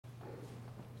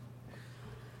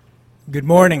Good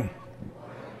morning.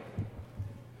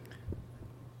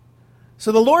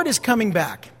 So the Lord is coming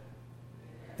back.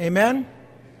 Amen?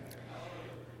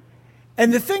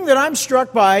 And the thing that I'm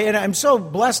struck by, and I'm so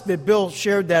blessed that Bill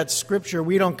shared that scripture,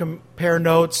 we don't compare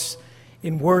notes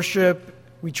in worship.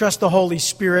 We trust the Holy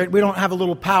Spirit. We don't have a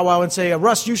little powwow and say,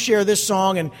 Russ, you share this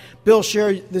song, and Bill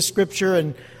share this scripture,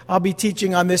 and I'll be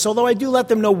teaching on this. Although I do let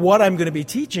them know what I'm going to be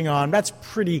teaching on. That's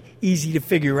pretty easy to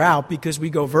figure out because we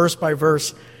go verse by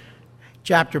verse,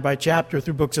 chapter by chapter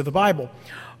through books of the Bible.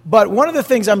 But one of the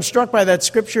things I'm struck by that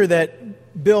scripture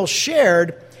that Bill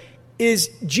shared is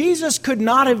Jesus could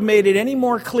not have made it any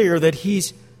more clear that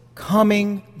he's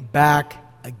coming back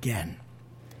again.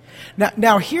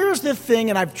 Now here's the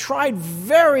thing, and I've tried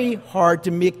very hard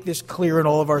to make this clear in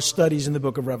all of our studies in the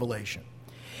book of Revelation.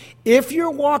 If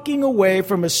you're walking away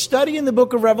from a study in the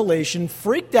book of Revelation,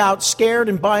 freaked out, scared,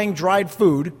 and buying dried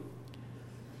food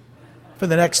for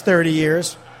the next 30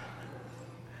 years,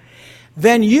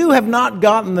 then you have not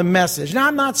gotten the message. Now,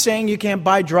 I'm not saying you can't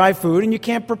buy dry food and you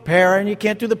can't prepare and you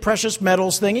can't do the precious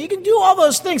metals thing. You can do all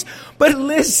those things. But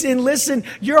listen,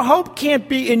 your hope can't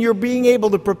be in your being able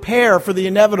to prepare for the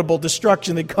inevitable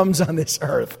destruction that comes on this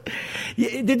earth.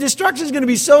 The destruction is going to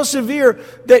be so severe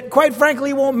that, quite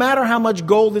frankly, it won't matter how much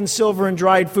gold and silver and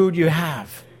dried food you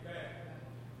have.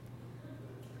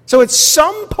 So at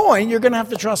some point, you're going to have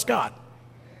to trust God.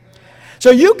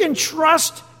 So you can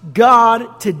trust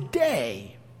God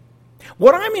today.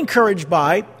 What I'm encouraged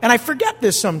by, and I forget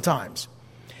this sometimes,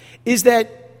 is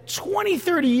that 20,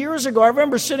 30 years ago, I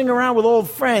remember sitting around with old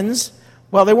friends.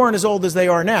 Well, they weren't as old as they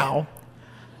are now.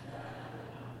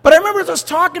 But I remember us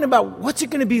talking about what's it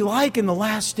going to be like in the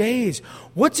last days?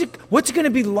 What's it going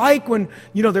to be like when,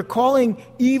 they're calling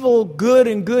evil good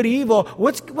and good evil?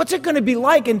 What's it going to be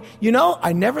like? And,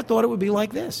 I never thought it would be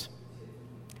like this.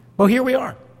 Well, here we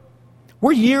are.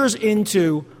 We're years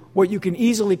into what you can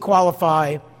easily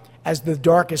qualify as the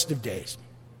darkest of days.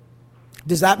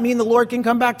 Does that mean the Lord can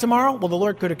come back tomorrow? Well, the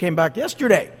Lord could have came back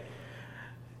yesterday.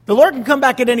 The Lord can come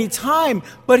back at any time.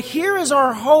 But here is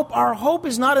our hope. Our hope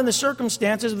is not in the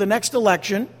circumstances of the next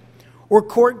election or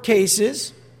court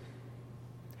cases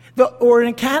or in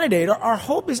a candidate. Our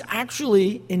hope is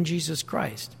actually in Jesus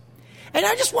Christ. And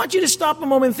I just want you to stop a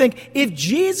moment and think, if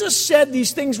Jesus said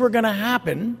these things were going to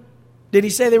happen, did he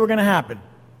say they were going to happen?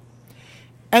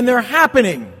 And they're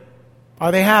happening.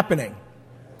 Are they happening?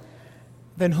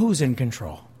 Then who's in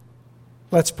control?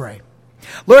 Let's pray.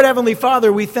 Lord Heavenly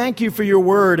Father, we thank you for your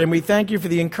word, and we thank you for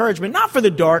the encouragement, not for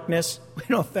the darkness. We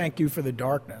don't thank you for the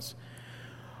darkness.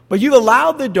 But you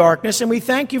allowed the darkness, and we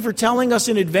thank you for telling us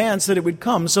in advance that it would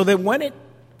come, so that when it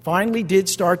finally did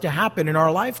start to happen in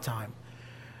our lifetime,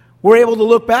 we're able to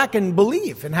look back and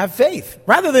believe and have faith.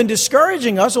 Rather than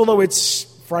discouraging us, although it's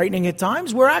frightening at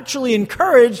times, we're actually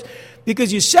encouraged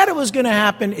because you said it was going to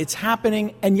happen, it's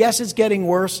happening, and yes, it's getting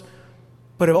worse,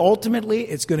 but ultimately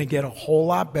it's going to get a whole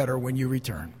lot better when you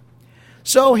return.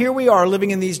 So here we are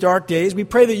living in these dark days. We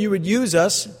pray that you would use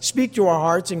us, speak to our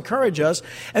hearts, encourage us,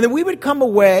 and that we would come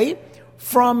away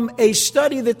from a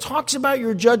study that talks about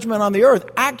your judgment on the earth,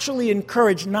 actually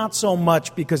encouraged not so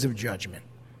much because of judgment,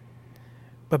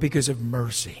 but because of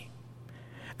mercy.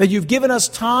 That you've given us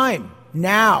time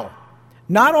now,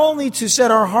 not only to set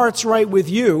our hearts right with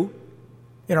you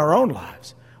in our own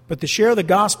lives, but to share the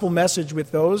gospel message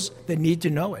with those that need to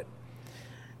know it.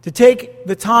 To take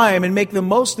the time and make the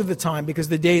most of the time because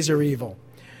the days are evil.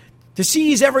 To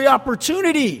seize every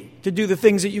opportunity to do the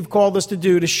things that you've called us to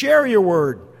do, to share your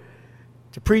word,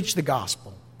 to preach the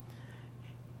gospel.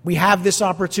 We have this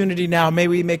opportunity now. May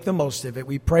we make the most of it.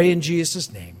 We pray in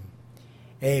Jesus' name.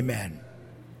 Amen.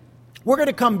 We're going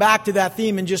to come back to that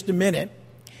theme in just a minute.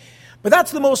 But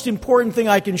that's the most important thing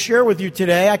I can share with you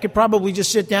today. I could probably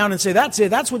just sit down and say, that's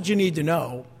it. That's what you need to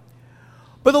know.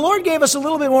 But the Lord gave us a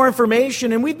little bit more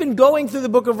information, and we've been going through the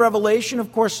book of Revelation.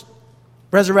 Of course,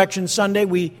 Resurrection Sunday,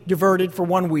 we diverted for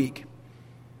 1 week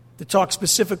to talk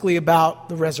specifically about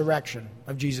the resurrection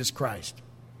of Jesus Christ.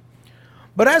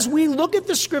 But as we look at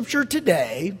the scripture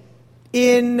today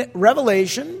in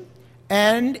Revelation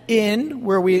and in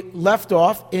where we left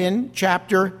off in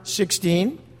chapter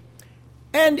 16,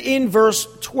 and in verse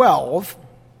 12,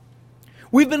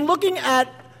 we've been looking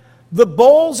at the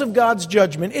bowls of God's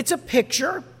judgment. It's a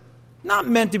picture, not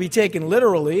meant to be taken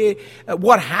literally.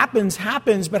 What happens,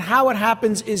 but how it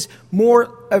happens is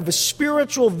more of a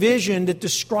spiritual vision that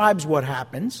describes what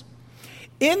happens.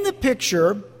 In the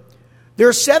picture, there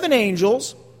are 7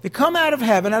 angels that come out of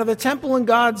heaven, out of the temple in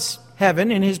God's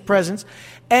heaven, in his presence,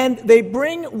 and they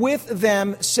bring with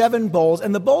them 7 bowls,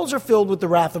 and the bowls are filled with the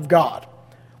wrath of God,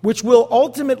 which will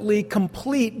ultimately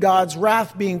complete God's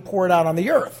wrath being poured out on the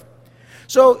earth.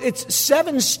 So it's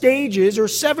 7 stages or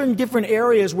 7 different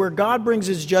areas where God brings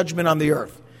his judgment on the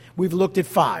earth. We've looked at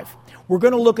 5. We're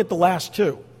going to look at the last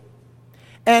 2.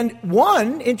 And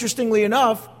one, interestingly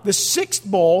enough, the 6th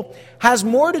bowl has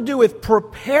more to do with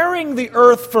preparing the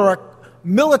earth for a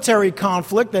military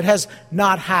conflict that has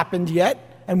not happened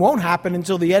yet and won't happen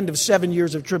until the end of 7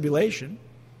 years of tribulation.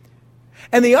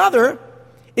 And the other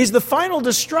is the final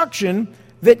destruction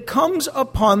that comes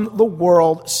upon the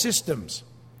world systems.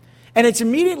 And it's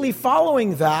immediately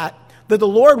following that the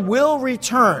Lord will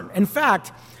return. In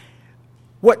fact,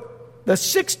 what the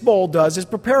 6th bowl does is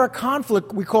prepare a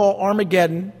conflict we call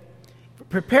Armageddon. It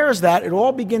prepares that. It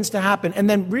all begins to happen. And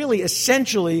then really,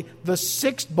 essentially, the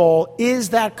 6th bowl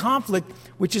is that conflict,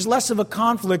 which is less of a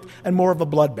conflict and more of a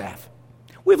bloodbath.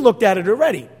 We've looked at it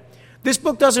already. This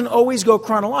book doesn't always go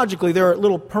chronologically. There are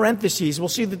little parentheses. We'll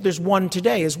see that there's one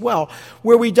today as well,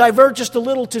 where we divert just a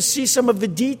little to see some of the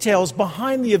details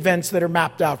behind the events that are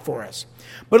mapped out for us.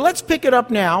 But let's pick it up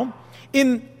now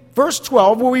in verse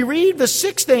 12, where we read, the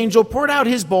 6th angel poured out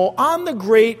his bowl on the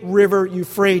great river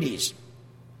Euphrates,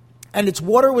 and its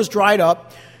water was dried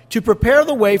up to prepare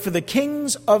the way for the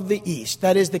kings of the east.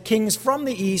 That is, the kings from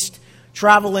the east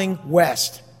traveling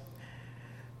west.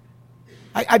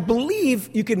 I believe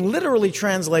you can literally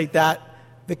translate that,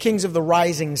 the kings of the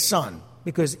rising sun,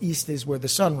 because east is where the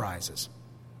sun rises.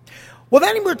 Well,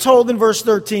 then we're told in verse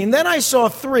 13, then I saw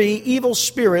 3 evil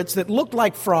spirits that looked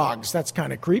like frogs. That's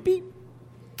kind of creepy.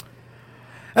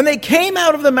 And they came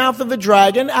out of the mouth of the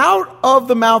dragon, out of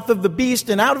the mouth of the beast,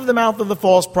 and out of the mouth of the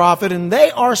false prophet, and they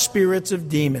are spirits of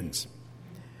demons,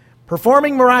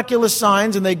 performing miraculous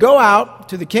signs, and they go out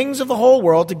to the kings of the whole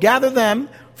world to gather them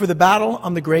for the battle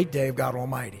on the great day of God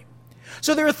Almighty.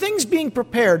 So there are things being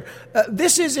prepared.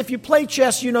 This is, if you play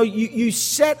chess, you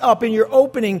set up in your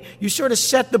opening, you sort of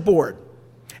set the board.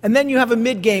 And then you have a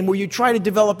mid-game where you try to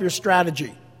develop your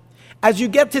strategy. As you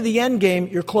get to the end game,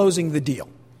 you're closing the deal.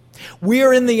 We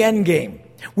are in the end game.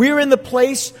 We are in the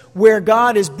place where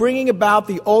God is bringing about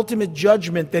the ultimate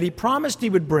judgment that he promised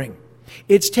he would bring.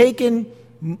 It's taken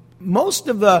most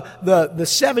of the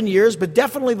 7 years, but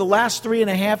definitely the last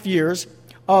 3.5 years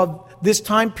of this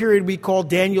time period we call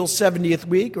Daniel's 70th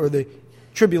week, or the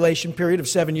tribulation period of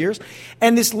 7 years.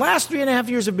 And this last 3.5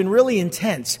 years have been really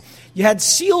intense. You had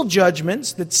seal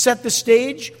judgments that set the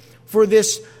stage for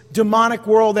this demonic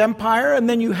world empire, and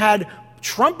then you had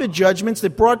trumpet judgments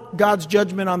that brought God's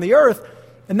judgment on the earth,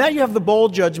 and now you have the bowl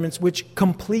judgments which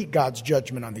complete God's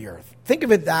judgment on the earth. Think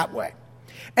of it that way.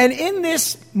 And in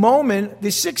this moment, the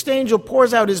 6th angel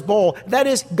pours out his bowl. That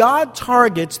is, God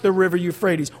targets the river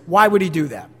Euphrates. Why would he do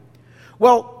that?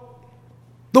 Well,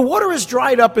 the water is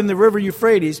dried up in the river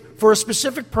Euphrates for a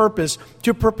specific purpose,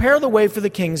 to prepare the way for the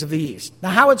kings of the east. Now,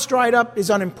 how it's dried up is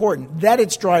unimportant. That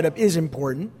it's dried up is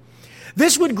important.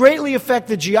 This would greatly affect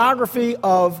the geography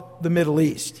of the Middle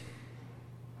East.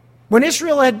 When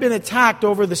Israel had been attacked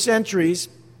over the centuries,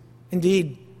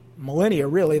 indeed millennia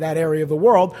really, that area of the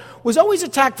world, was always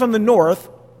attacked from the north,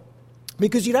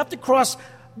 because you'd have to cross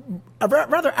a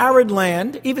rather arid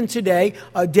land, even today,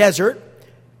 a desert,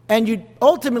 and you'd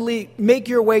ultimately make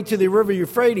your way to the river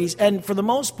Euphrates, and for the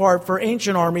most part, for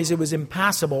ancient armies, it was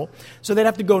impassable. So they'd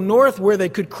have to go north where they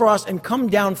could cross and come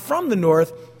down from the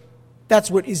north. That's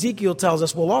what Ezekiel tells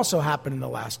us will also happen in the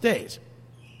last days.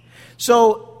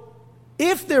 So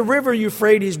if the river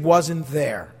Euphrates wasn't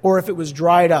there, or if it was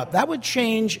dried up, that would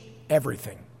change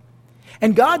everything.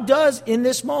 And God does, in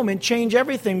this moment, change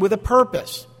everything with a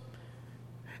purpose.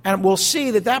 And we'll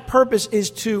see that that purpose is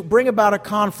to bring about a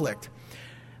conflict,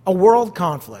 a world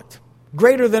conflict,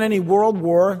 greater than any world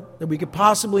war that we could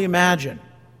possibly imagine.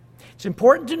 It's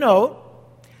important to note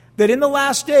that in the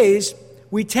last days,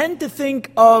 we tend to think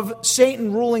of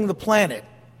Satan ruling the planet.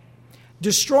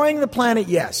 Destroying the planet,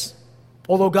 yes.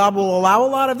 Although God will allow a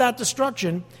lot of that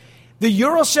destruction, the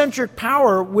Eurocentric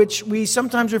power, which we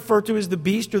sometimes refer to as the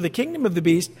beast or the kingdom of the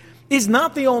beast, is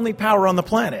not the only power on the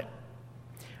planet.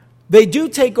 They do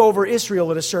take over Israel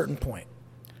at a certain point.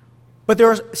 But there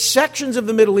are sections of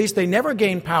the Middle East they never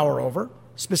gained power over,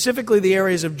 specifically the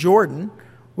areas of Jordan,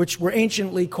 which were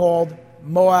anciently called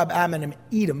Moab, Ammon, and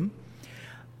Edom.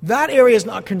 That area is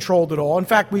not controlled at all. In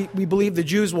fact, we believe the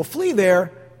Jews will flee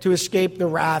there to escape the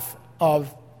wrath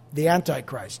of the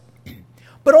Antichrist.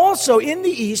 But also in the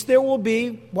east, there will be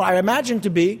what I imagine to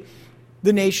be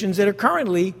the nations that are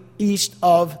currently east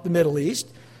of the Middle East.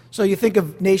 So you think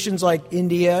of nations like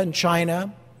India and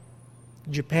China,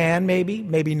 Japan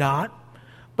maybe not.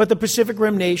 But the Pacific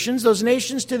Rim nations, those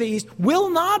nations to the east,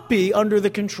 will not be under the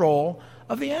control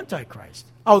of the Antichrist.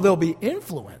 Oh, they'll be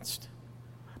influenced,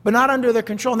 but not under their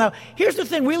control. Now, here's the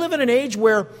thing. We live in an age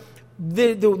where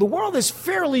the world is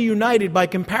fairly united by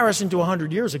comparison to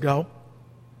 100 years ago.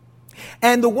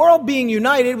 And the world being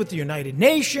united with the United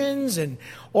Nations and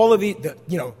all of the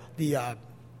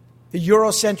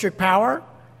Eurocentric power,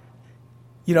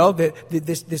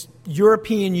 this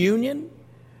European Union.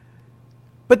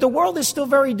 But the world is still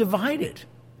very divided,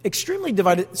 extremely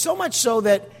divided, so much so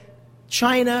that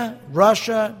China,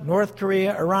 Russia, North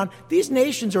Korea, Iran, these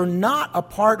nations are not a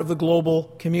part of the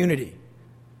global community.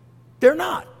 They're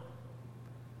not.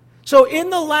 So in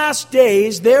the last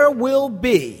days, there will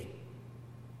be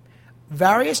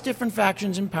various different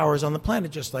factions and powers on the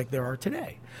planet, just like there are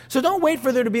today. So don't wait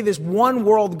for there to be this one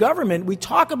world government. We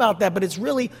talk about that, but it's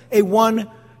really a one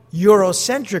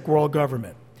Eurocentric world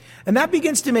government. And that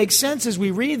begins to make sense as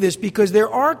we read this, because there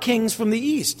are kings from the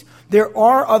East. There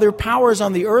are other powers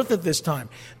on the earth at this time.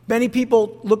 Many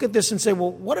people look at this and say,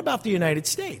 well, what about the United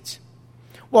States?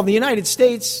 Well, the United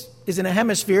States is in a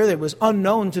hemisphere that was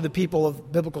unknown to the people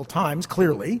of biblical times,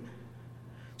 clearly.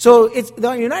 So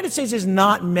the United States is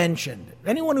not mentioned.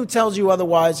 Anyone who tells you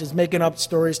otherwise is making up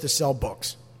stories to sell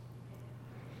books.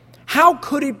 How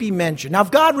could it be mentioned? Now,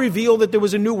 if God revealed that there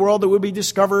was a new world that would be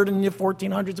discovered in the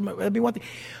 1400s, that'd be one thing.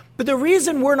 But the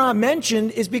reason we're not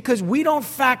mentioned is because we don't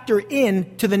factor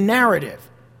in to the narrative.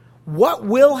 What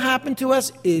will happen to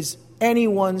us is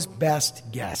anyone's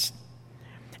best guess.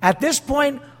 At this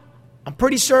point, I'm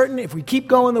pretty certain if we keep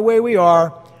going the way we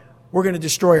are, we're going to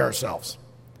destroy ourselves.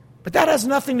 But that has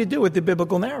nothing to do with the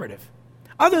biblical narrative.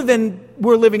 Other than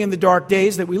we're living in the dark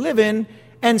days that we live in,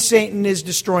 and Satan is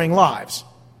destroying lives,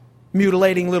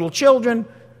 mutilating little children,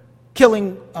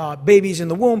 killing babies in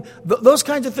the womb. Those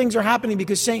kinds of things are happening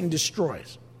because Satan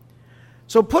destroys.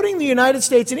 So putting the United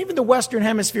States and even the Western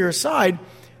Hemisphere aside,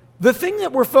 the thing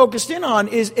that we're focused in on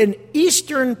is an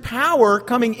Eastern power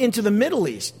coming into the Middle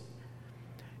East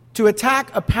to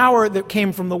attack a power that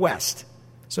came from the West.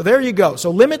 So there you go.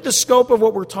 So limit the scope of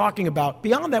what we're talking about.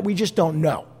 Beyond that, we just don't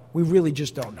know. We really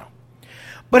just don't know.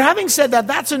 But having said that,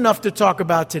 that's enough to talk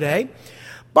about today.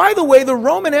 By the way, the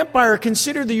Roman Empire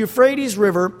considered the Euphrates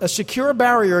River a secure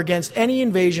barrier against any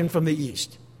invasion from the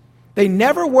east. They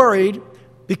never worried,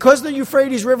 because the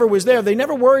Euphrates River was there, they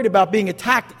never worried about being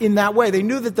attacked in that way. They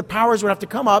knew that the powers would have to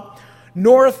come up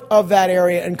north of that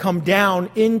area and come down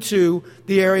into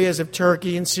the areas of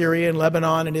Turkey and Syria and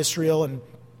Lebanon and Israel and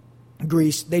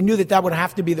Greece. They knew that that would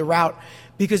have to be the route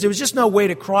because there was just no way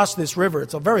to cross this river.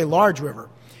 It's a very large river.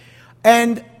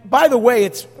 And by the way,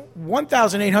 it's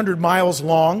 1,800 miles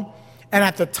long, and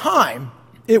at the time,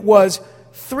 it was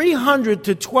 300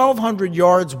 to 1,200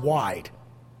 yards wide.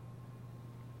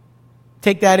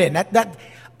 Take that in.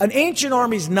 An ancient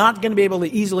army is not going to be able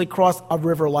to easily cross a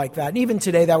river like that, and even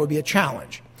today, that would be a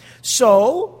challenge.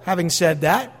 So, having said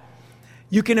that,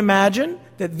 you can imagine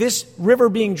that this river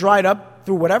being dried up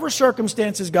through whatever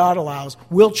circumstances God allows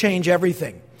will change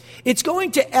everything. It's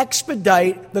going to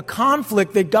expedite the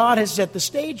conflict that God has set the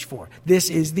stage for. This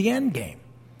is the end game.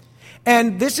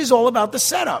 And this is all about the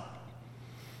setup.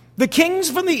 The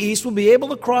kings from the east will be able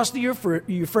to cross the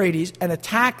Euphrates and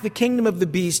attack the kingdom of the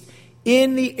beast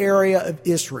in the area of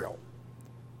Israel.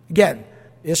 Again,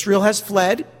 Israel has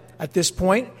fled at this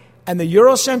point, and the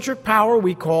Eurocentric power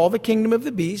we call the kingdom of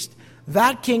the beast,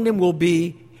 that kingdom will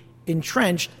be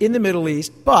entrenched in the Middle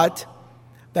East, but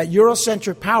that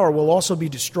Eurocentric power will also be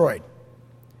destroyed.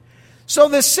 So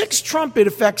the sixth trumpet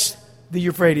affects the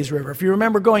Euphrates River. If you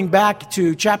remember going back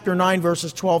to chapter 9,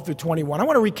 verses 12 through 21, I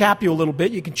want to recap you a little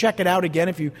bit. You can check it out again.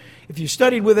 If you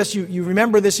studied with us, you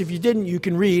remember this. If you didn't, you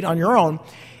can read on your own.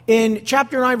 In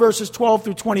chapter 9, verses 12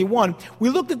 through 21, we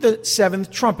looked at the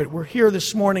seventh trumpet. We're here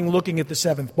this morning looking at the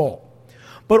seventh bowl.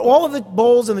 But all of the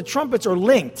bowls and the trumpets are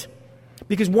linked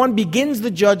because one begins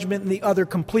the judgment and the other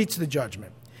completes the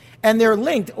judgment. And they're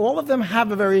linked. All of them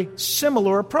have a very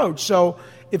similar approach. So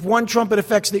if one trumpet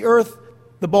affects the earth,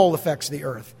 the bowl affects the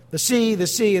earth. The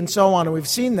sea, and so on. And we've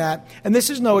seen that. And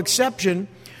this is no exception,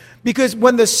 because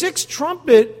when the sixth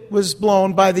trumpet was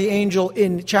blown by the angel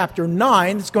in chapter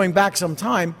 9, it's going back some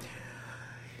time,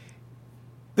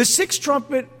 the sixth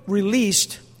trumpet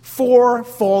released 4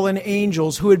 fallen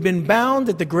angels who had been bound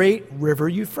at the great river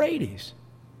Euphrates,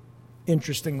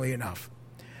 interestingly enough.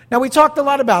 Now, we talked a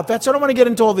lot about that, so I don't want to get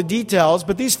into all the details,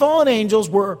 but these fallen angels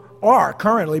are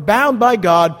currently bound by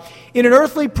God in an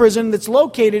earthly prison that's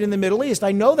located in the Middle East.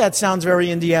 I know that sounds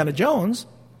very Indiana Jones,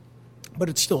 but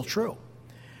it's still true.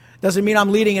 Doesn't mean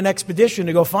I'm leading an expedition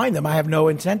to go find them. I have no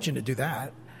intention to do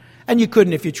that. And you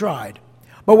couldn't if you tried.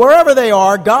 But wherever they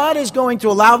are, God is going to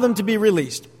allow them to be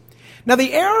released. Now,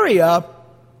 the area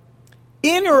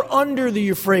in or under the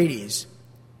Euphrates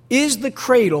is the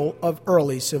cradle of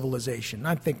early civilization.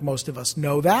 I think most of us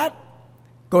know that.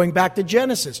 going back to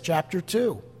Genesis chapter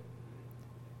 2.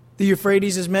 The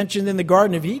Euphrates is mentioned in the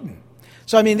Garden of Eden.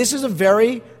 So, I mean, this is a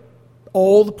very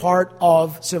old part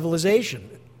of civilization,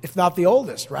 if not the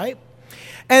oldest, right?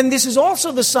 And this is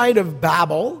also the site of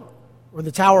Babel, or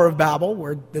the Tower of Babel,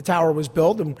 where the tower was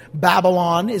built, and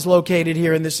Babylon is located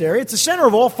here in this area. It's the center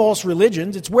of all false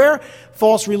religions. It's where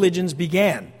false religions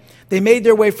began. They made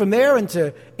their way from there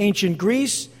into ancient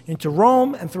Greece, into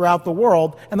Rome, and throughout the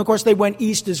world. And of course, they went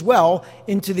east as well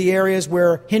into the areas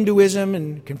where Hinduism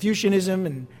and Confucianism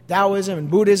and Taoism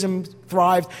and Buddhism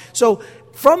thrived. So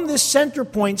from this center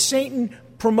point, Satan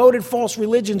promoted false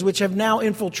religions which have now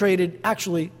infiltrated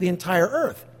actually the entire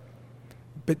earth.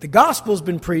 But the gospel's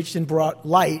been preached and brought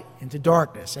light into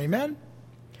darkness. Amen?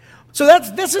 So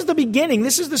this is the beginning.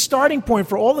 This is the starting point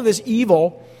for all of this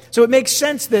evil. So it makes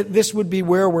sense that this would be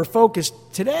where we're focused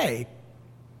today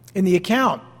in the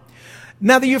account.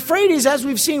 Now, the Euphrates, as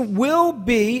we've seen, will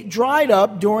be dried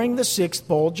up during the sixth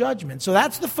bowl judgment. So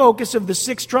that's the focus of the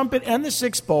sixth trumpet and the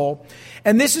sixth bowl.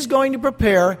 And this is going to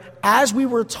prepare, as we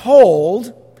were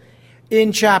told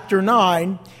in chapter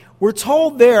 9, we're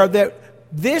told there that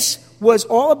this was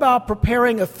all about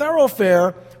preparing a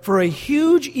thoroughfare for a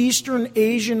huge Eastern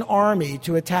Asian army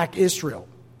to attack Israel.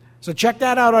 So check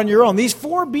that out on your own. These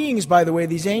four beings, by the way,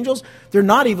 these angels, they're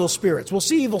not evil spirits. We'll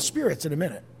see evil spirits in a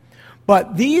minute.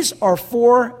 But these are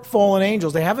four fallen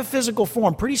angels. They have a physical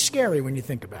form. Pretty scary when you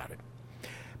think about it.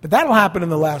 But that'll happen in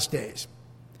the last days.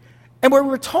 And we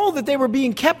were told that they were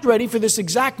being kept ready for this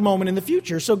exact moment in the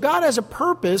future. So God has a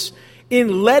purpose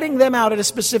in letting them out at a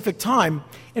specific time.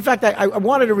 In fact, I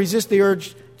wanted to resist the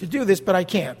urge to do this, but I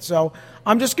can't. So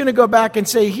I'm just going to go back and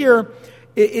say here,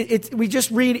 we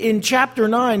just read in chapter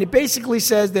 9, it basically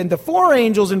says, then the four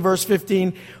angels in verse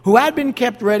 15, who had been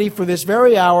kept ready for this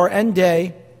very hour and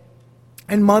day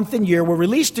and month and year, were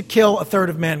released to kill a third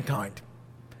of mankind.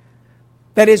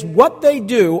 That is, what they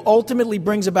do ultimately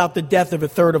brings about the death of a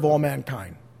third of all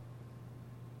mankind.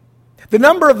 The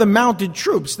number of the mounted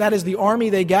troops, that is the army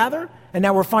they gather, and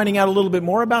now we're finding out a little bit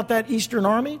more about that Eastern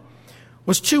army,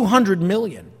 was 200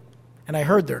 million. And I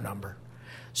heard their number.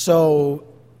 So,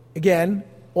 again,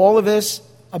 all of this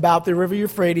about the river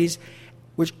Euphrates,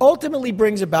 which ultimately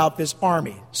brings about this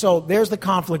army. So there's the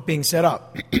conflict being set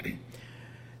up.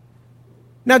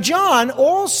 Now, John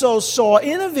also saw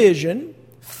in a vision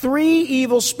 3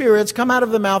 evil spirits come out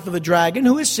of the mouth of the dragon,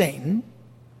 who is Satan,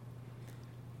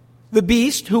 the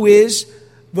beast, who is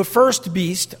the first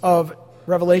beast of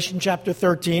Revelation chapter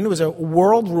 13, was a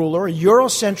world ruler, a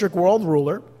Eurocentric world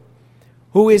ruler,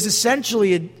 who is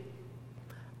essentially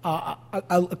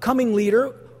a coming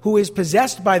leader who is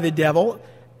possessed by the devil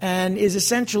and is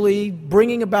essentially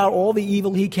bringing about all the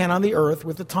evil he can on the earth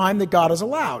with the time that God has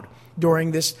allowed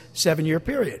during this 7-year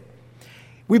period.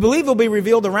 We believe will be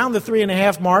revealed around the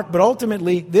 3.5 mark, but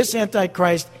ultimately this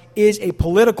Antichrist is a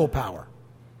political power.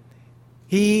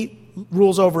 He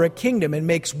rules over a kingdom and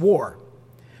makes war.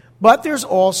 But there's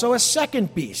also a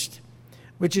second beast,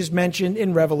 which is mentioned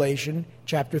in Revelation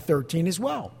chapter 13 as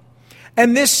well.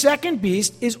 And this second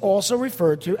beast is also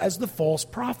referred to as the false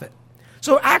prophet.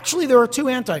 So actually there are 2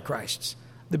 antichrists.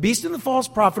 The beast and the false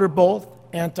prophet are both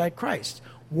antichrists.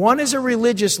 One is a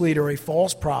religious leader, a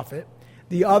false prophet.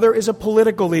 The other is a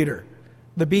political leader,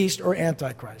 the beast or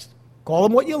antichrist. Call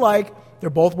them what you like. They're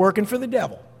both working for the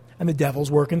devil, and the devil's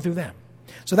working through them.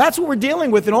 So that's what we're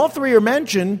dealing with, and all 3 are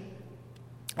mentioned.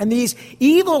 And these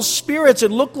evil spirits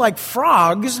that look like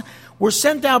frogs were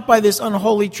sent out by this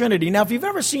unholy trinity. Now, if you've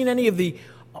ever seen any of the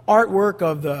artwork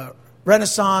of the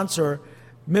Renaissance or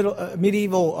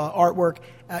medieval artwork,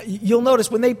 you'll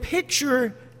notice when they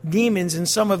picture demons in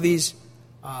some of these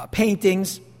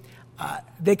paintings,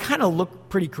 they kind of look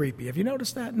pretty creepy. Have you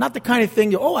noticed that? Not the kind of thing,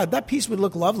 that piece would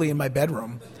look lovely in my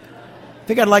bedroom. I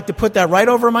think I'd like to put that right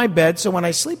over my bed, so when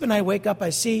I sleep and I wake up, I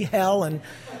see hell and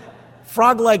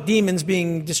frog-like demons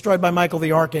being destroyed by Michael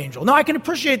the Archangel. Now, I can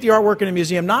appreciate the artwork in a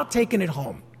museum, not taking it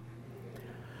home.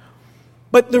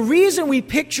 But the reason we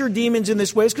picture demons in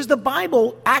this way is because the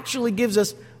Bible actually gives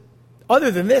us, other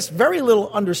than this, very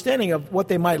little understanding of what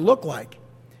they might look like.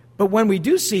 But when we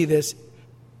do see this,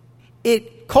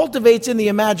 it cultivates in the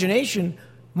imagination,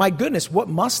 my goodness, what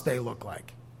must they look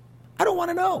like? I don't want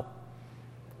to know.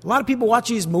 A lot of people watch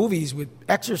these movies with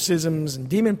exorcisms and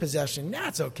demon possession.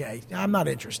 That's okay. I'm not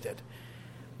interested.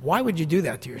 Why would you do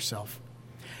that to yourself?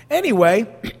 Anyway,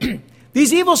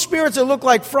 these evil spirits that look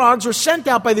like frogs are sent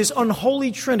out by this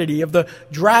unholy trinity of the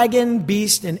dragon,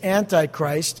 beast, and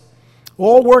antichrist,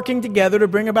 all working together to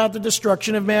bring about the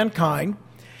destruction of mankind.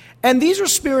 And these are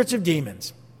spirits of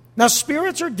demons. Now,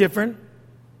 spirits are different,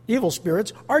 evil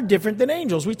spirits, are different than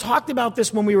angels. We talked about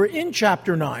this when we were in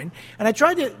chapter 9, and I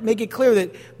tried to make it clear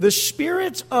that the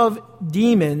spirits of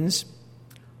demons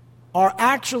are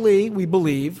actually, we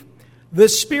believe, the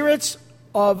spirits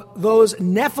of those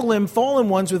Nephilim fallen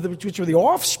ones, which were the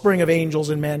offspring of angels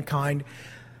and mankind,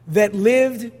 that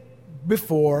lived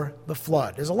before the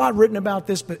flood. There's a lot written about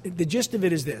this, but the gist of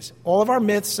it is this. All of our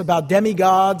myths about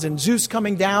demigods and Zeus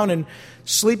coming down and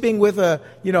sleeping with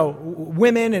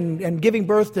women and giving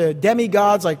birth to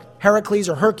demigods like Heracles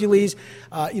or Hercules,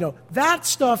 that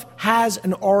stuff has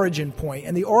an origin point,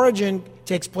 and the origin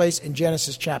takes place in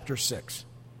Genesis chapter 6.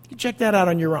 You can check that out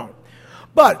on your own.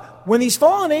 But when these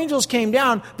fallen angels came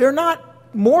down, they're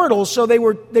not mortals, so they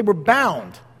were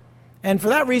bound. And for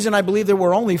that reason, I believe there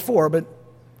were only 4, but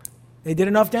they did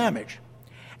enough damage.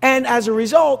 And as a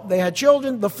result, they had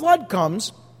children. The flood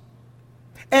comes,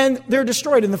 and they're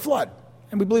destroyed in the flood.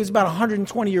 And we believe it's about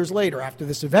 120 years later after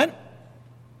this event.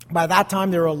 By that time,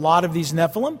 there are a lot of these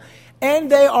Nephilim,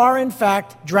 and they are, in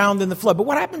fact, drowned in the flood. But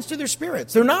what happens to their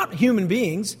spirits? They're not human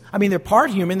beings. I mean, they're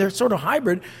part human. They're sort of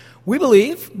hybrid. We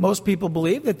believe, most people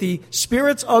believe, that the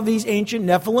spirits of these ancient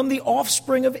Nephilim, the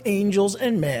offspring of angels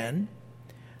and man,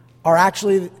 are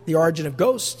actually the origin of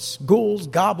ghosts, ghouls,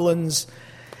 goblins,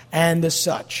 and the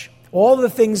such. All the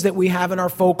things that we have in our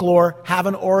folklore have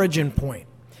an origin point.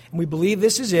 And we believe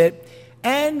this is it.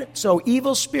 And so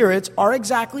evil spirits are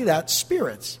exactly that,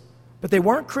 spirits. But they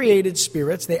weren't created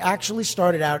spirits. They actually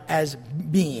started out as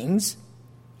beings,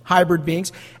 hybrid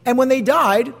beings. And when they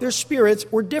died, their spirits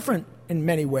were different in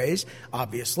many ways,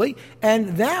 obviously.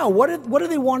 And now, what do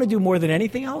they want to do more than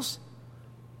anything else?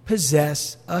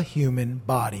 Possess a human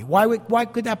body. Why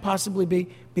could that possibly be?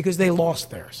 Because they lost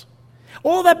theirs.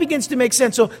 All that begins to make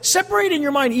sense. So separate in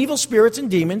your mind evil spirits and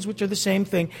demons, which are the same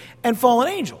thing, and fallen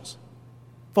angels.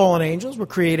 Fallen angels were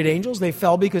created angels. They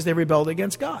fell because they rebelled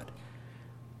against God.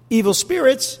 Evil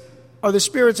spirits are the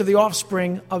spirits of the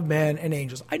offspring of man and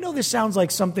angels. I know this sounds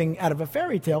like something out of a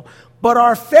fairy tale, but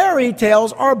our fairy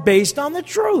tales are based on the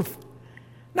truth.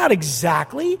 Not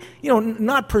exactly,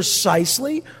 not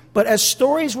precisely, but as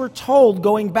stories were told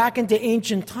going back into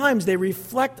ancient times, they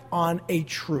reflect on a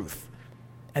truth.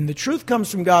 And the truth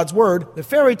comes from God's word. The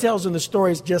fairy tales and the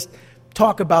stories just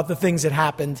talk about the things that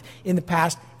happened in the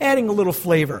past, adding a little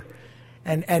flavor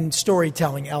and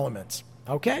storytelling elements.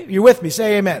 Okay? You're with me?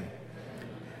 Say amen.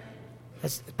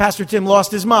 Has Pastor Tim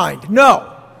lost his mind?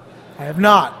 No, I have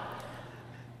not.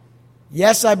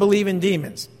 Yes, I believe in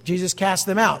demons. Jesus cast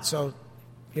them out. So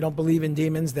if you don't believe in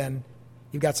demons, then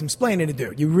you've got some explaining to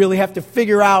do. You really have to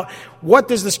figure out what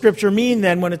does the scripture mean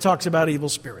then when it talks about evil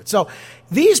spirits. So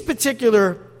these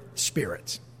particular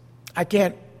spirits, I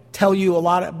can't tell you a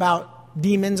lot about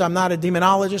demons. I'm not a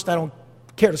demonologist. I don't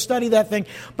care to study that thing.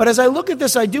 But as I look at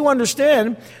this, I do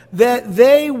understand that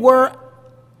they were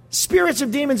spirits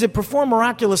of demons that perform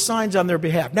miraculous signs on their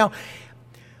behalf. Now,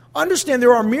 understand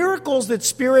there are miracles that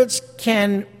spirits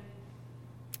can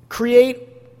create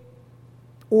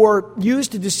or use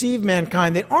to deceive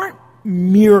mankind that aren't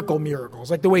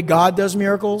miracles, like the way God does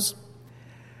miracles.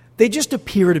 They just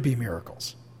appear to be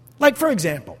miracles. Like, for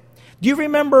example, do you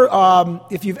remember,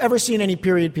 if you've ever seen any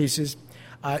period pieces,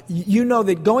 you know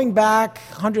that going back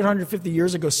 100, 150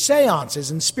 years ago, seances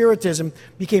and spiritism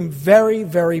became very,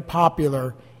 very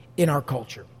popular in our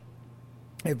culture.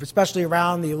 Especially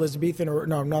around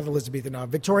the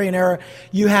Victorian era,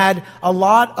 you had a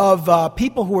lot of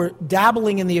people who were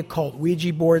dabbling in the occult,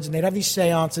 Ouija boards, and they'd have these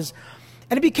seances.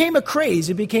 And it became a craze,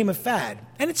 it became a fad.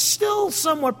 And it's still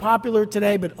somewhat popular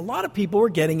today, but a lot of people were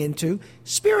getting into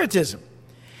spiritism.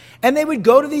 And they would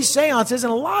go to these seances,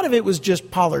 and a lot of it was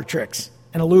just parlor tricks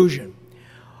and illusion.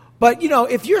 But,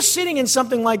 if you're sitting in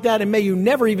something like that, and may you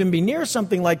never even be near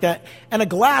something like that, and a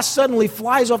glass suddenly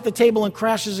flies off the table and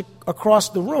crashes across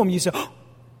the room, you say, oh,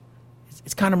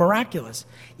 it's kind of miraculous.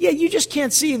 Yeah, you just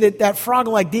can't see that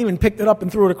frog-like demon picked it up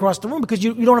and threw it across the room because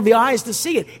you don't have the eyes to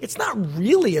see it. It's not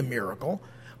really a miracle,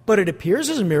 but it appears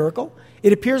as a miracle.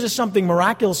 It appears as something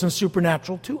miraculous and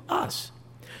supernatural to us.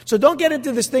 So don't get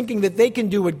into this thinking that they can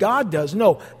do what God does.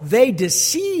 No, they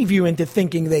deceive you into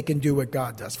thinking they can do what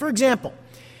God does. For example,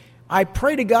 I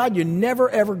pray to God you never,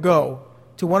 ever go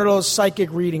to one of those psychic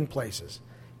reading places.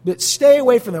 But stay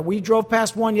away from them. We drove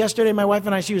past one yesterday, my wife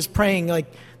and I, she was praying like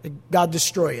God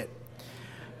destroy it.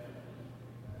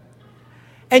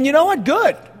 And you know what?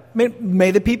 Good.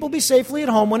 May the people be safely at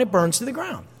home when it burns to the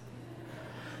ground.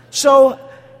 So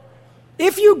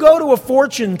if you go to a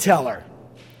fortune teller,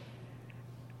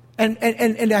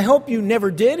 and I hope you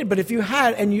never did, but if you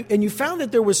had, and you found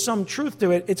that there was some truth to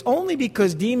it, it's only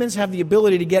because demons have the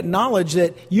ability to get knowledge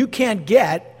that you can't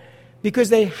get because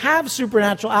they have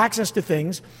supernatural access to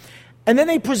things. And then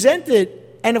they present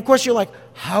it, and of course you're like,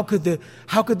 how could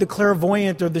the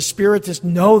clairvoyant or the spiritist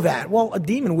know that? Well, a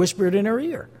demon whispered in her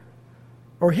ear,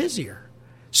 or his ear.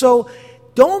 So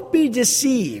don't be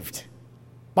deceived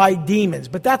by demons,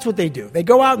 but that's what they do. They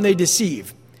go out and they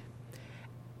deceive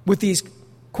with these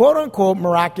quote-unquote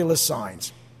miraculous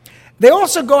signs. They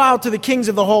also go out to the kings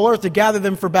of the whole earth to gather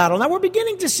them for battle. Now, we're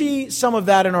beginning to see some of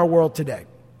that in our world today.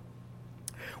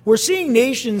 We're seeing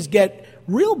nations get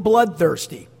real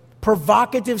bloodthirsty,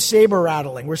 provocative saber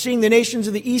rattling. We're seeing the nations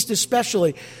of the East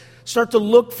especially start to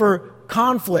look for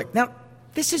conflict. Now,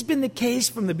 this has been the case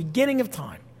from the beginning of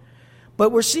time,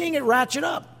 but we're seeing it ratchet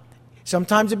up.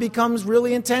 Sometimes it becomes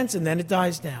really intense and then it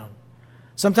dies down.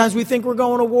 Sometimes we think we're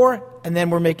going to war and then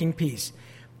we're making peace.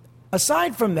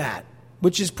 Aside from that,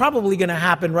 which is probably going to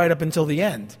happen right up until the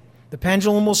end, the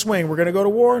pendulum will swing. We're going to go to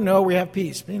war? No, we have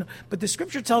peace. But the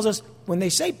scripture tells us when they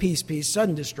say peace, peace,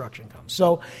 sudden destruction comes.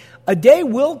 So a day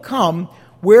will come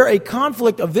where a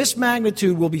conflict of this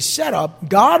magnitude will be set up.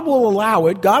 God will allow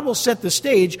it. God will set the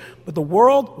stage, but the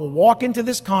world will walk into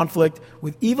this conflict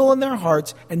with evil in their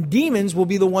hearts, and demons will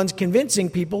be the ones convincing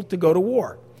people to go to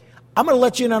war. I'm going to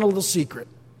let you in on a little secret.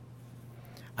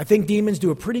 I think demons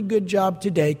do a pretty good job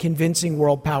today convincing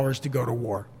world powers to go to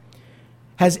war.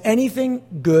 Has anything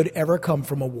good ever come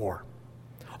from a war?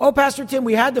 Oh, Pastor Tim,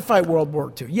 we had to fight World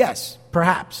War II. Yes,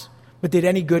 perhaps. But did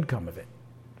any good come of it?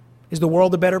 Is the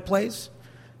world a better place?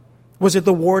 Was it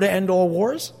the war to end all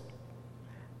wars?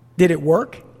 Did it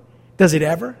work? Does it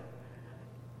ever?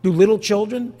 Do little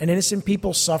children and innocent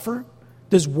people suffer?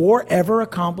 Does war ever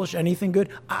accomplish anything good?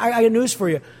 I have news for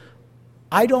you.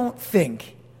 I don't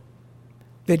think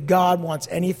that God wants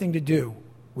anything to do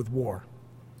with war.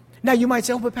 Now, you might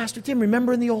say, oh, but Pastor Tim,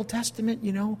 remember in the Old Testament,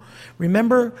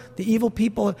 remember the evil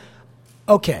people?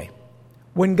 Okay.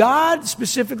 When God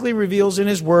specifically reveals in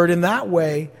his word in that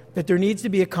way that there needs to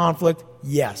be a conflict,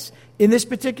 yes. In this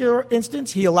particular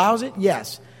instance, he allows it,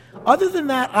 yes. Other than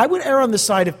that, I would err on the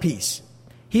side of peace.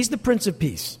 He's the Prince of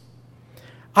Peace.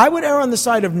 I would err on the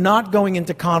side of not going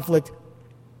into conflict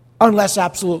unless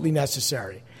absolutely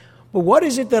necessary. But what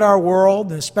is it that our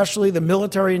world, and especially the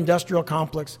military-industrial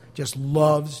complex, just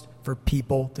loves for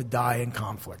people to die in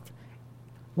conflict?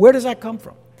 Where does that come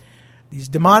from? These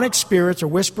demonic spirits are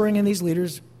whispering in these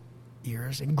leaders'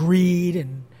 ears, and greed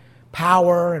and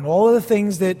power and all of the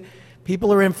things that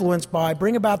people are influenced by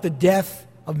bring about the death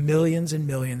of millions and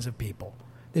millions of people.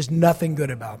 There's nothing good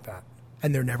about that,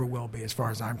 and there never will be as far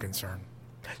as I'm concerned.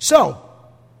 So,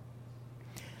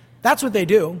 that's what they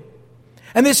do.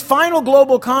 And this final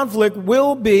global conflict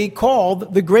will be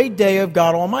called the Great Day of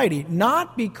God Almighty,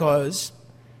 not because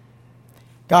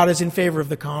God is in favor of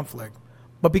the conflict,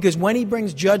 but because when he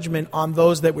brings judgment on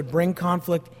those that would bring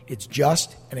conflict, it's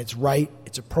just and it's right,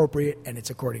 it's appropriate, and it's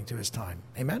according to his time.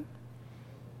 Amen?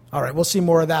 All right, we'll see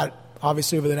more of that,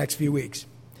 obviously, over the next few weeks.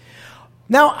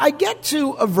 Now, I get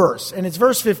to a verse, and it's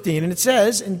verse 15, and it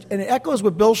says, and it echoes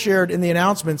what Bill shared in the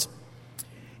announcements.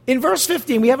 In verse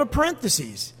 15, we have a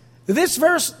parenthesis. This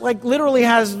verse, literally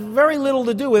has very little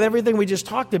to do with everything we just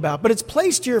talked about, but it's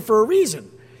placed here for a reason.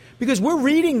 Because we're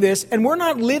reading this, and we're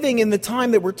not living in the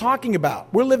time that we're talking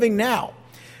about. We're living now.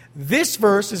 This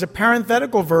verse is a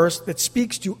parenthetical verse that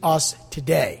speaks to us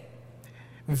today.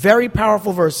 Very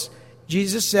powerful verse.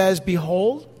 Jesus says,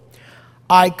 "Behold,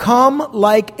 I come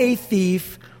like a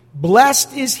thief.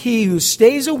 Blessed is he who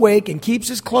stays awake and keeps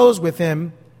his clothes with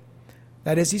him."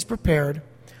 That is, he's prepared,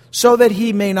 so that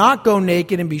he may not go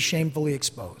naked and be shamefully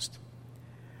exposed.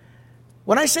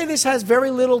 When I say this has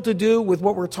very little to do with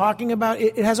what we're talking about,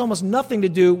 it has almost nothing to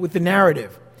do with the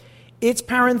narrative. It's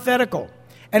parenthetical.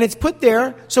 And it's put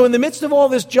there, so in the midst of all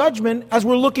this judgment, as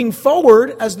we're looking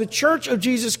forward, as the Church of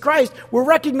Jesus Christ, we're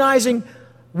recognizing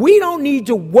we don't need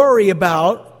to worry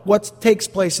about what takes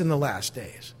place in the last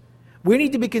days. We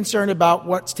need to be concerned about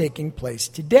what's taking place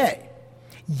today.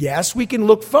 Yes, we can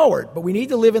look forward, but we need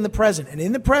to live in the present. And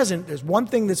in the present, there's one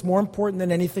thing that's more important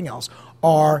than anything else.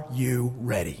 Are you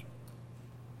ready?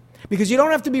 Because you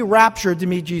don't have to be raptured to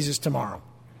meet Jesus tomorrow.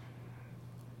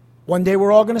 One day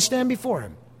we're all going to stand before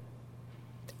him.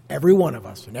 Every one of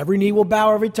us. And every knee will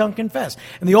bow, every tongue confess.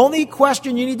 And the only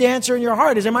question you need to answer in your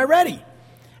heart is, am I ready?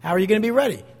 How are you going to be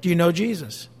ready? Do you know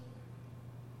Jesus?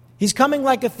 He's coming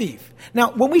like a thief.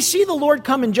 Now, when we see the Lord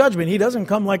come in judgment, he doesn't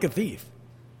come like a thief.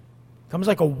 He comes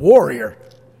like a warrior.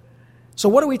 So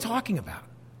what are we talking about?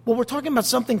 Well, we're talking about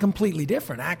something completely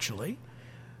different, actually.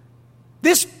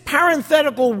 This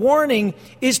parenthetical warning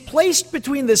is placed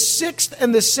between the sixth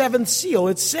and the seventh seal.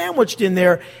 It's sandwiched in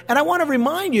there. And I want to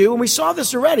remind you, and we saw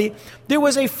this already, there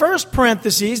was a first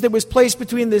parenthesis that was placed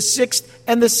between the sixth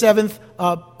and the seventh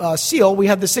seal. We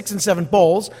had the sixth and seventh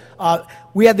bowls.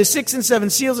 We had the sixth and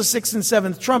seventh seals, the sixth and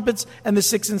seventh trumpets, and the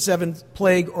sixth and seventh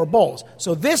plague or bowls.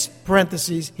 So this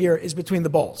parenthesis here is between the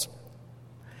bowls.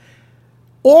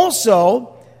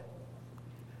 Also,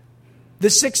 the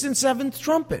sixth and seventh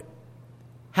trumpet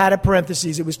had a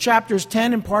parenthesis. It was chapters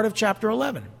 10 and part of chapter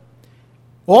 11.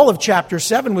 All of chapter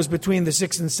 7 was between the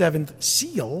sixth and seventh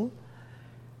seal.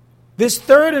 This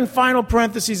third and final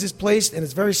parenthesis is placed, and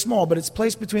it's very small, but it's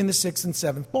placed between the sixth and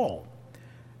seventh bowl.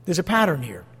 There's a pattern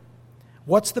here.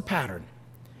 What's the pattern?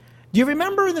 Do you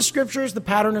remember in the scriptures the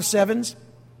pattern of sevens?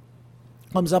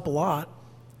 Comes up a lot.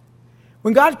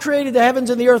 When God created the heavens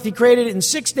and the earth, He created it in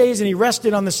 6 days and He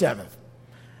rested on the seventh.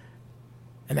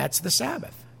 And that's the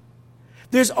Sabbath.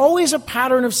 There's always a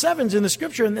pattern of sevens in the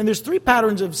scripture, and there's 3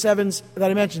 patterns of sevens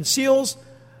that I mentioned: seals,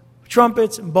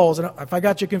 trumpets, and bowls. And if I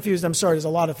got you confused, I'm sorry, there's a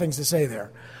lot of things to say there.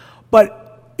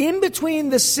 But in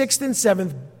between the sixth and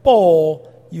seventh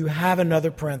bowl, you have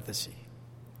another parenthesis.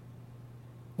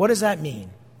 What does that mean?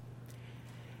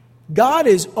 God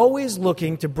is always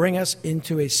looking to bring us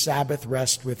into a Sabbath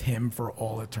rest with Him for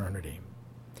all eternity.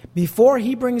 Before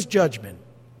He brings judgment,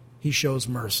 He shows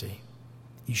mercy.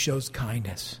 He shows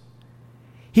kindness.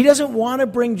 He doesn't want to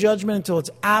bring judgment until it's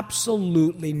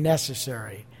absolutely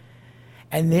necessary.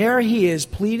 And there He is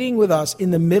pleading with us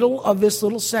in the middle of this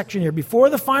little section here, before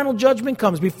the final judgment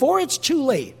comes, before it's too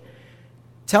late,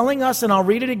 telling us, and I'll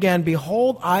read it again,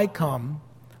 "Behold, I come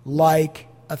like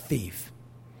a thief.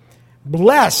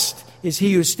 Blessed is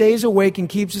he who stays awake and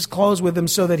keeps his clothes with him,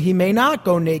 so that he may not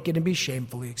go naked and be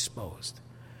shamefully exposed."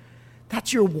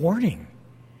 That's your warning.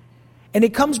 And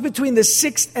it comes between the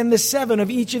sixth and the seventh of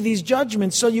each of these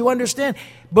judgments, so you understand,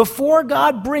 before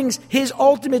God brings His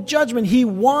ultimate judgment, He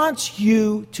wants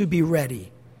you to be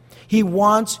ready. He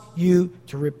wants you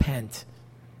to repent.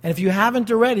 And if you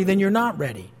haven't already, then you're not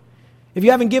ready. If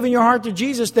you haven't given your heart to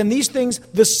Jesus, then these things,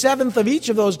 the seventh of each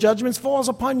of those judgments, falls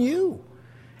upon you.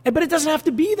 But it doesn't have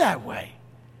to be that way.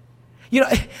 You know,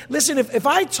 listen, if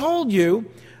I told you,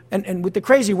 and with the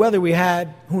crazy weather we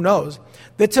had, who knows,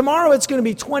 that tomorrow it's going to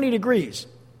be 20 degrees.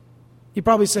 You'd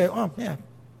probably say, oh, yeah,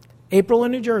 April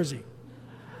in New Jersey.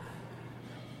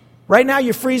 Right now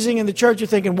you're freezing in the church. You're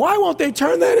thinking, why won't they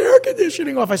turn that air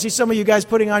conditioning off? I see some of you guys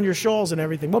putting on your shawls and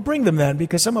everything. Well, bring them then,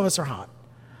 because some of us are hot.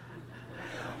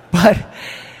 But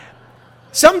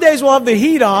some days we'll have the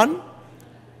heat on,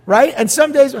 right? And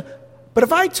some days... But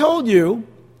if I told you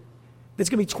it's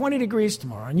going to be 20 degrees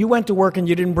tomorrow, and you went to work and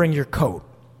you didn't bring your coat,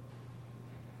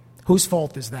 whose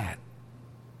fault is that?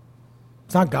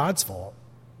 It's not God's fault.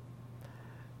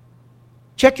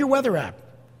 Check your weather app.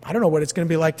 I don't know what it's going to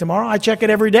be like tomorrow. I check it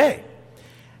every day.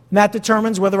 And that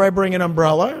determines whether I bring an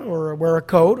umbrella or wear a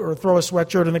coat or throw a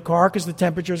sweatshirt in the car because the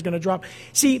temperature is going to drop.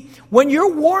 See, when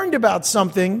you're warned about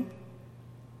something,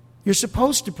 you're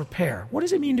supposed to prepare. What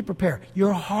does it mean to prepare?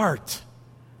 Your heart.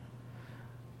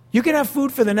 You can have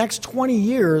food for the next 20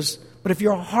 years, but if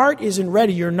your heart isn't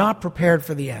ready, you're not prepared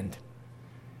for the end.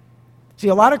 See,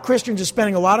 a lot of Christians are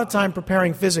spending a lot of time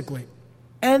preparing physically,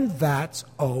 and that's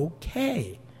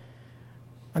okay,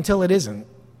 until it isn't.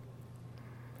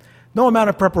 No amount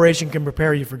of preparation can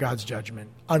prepare you for God's judgment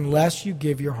unless you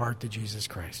give your heart to Jesus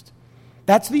Christ.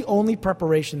 That's the only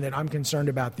preparation that I'm concerned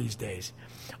about these days.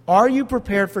 Are you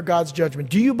prepared for God's judgment?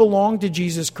 Do you belong to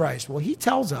Jesus Christ? Well, He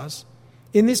tells us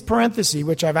in this parenthesis,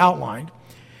 which I've outlined,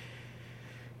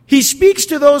 He speaks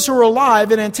to those who are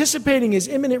alive and anticipating His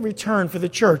imminent return for the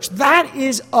church. That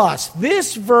is us.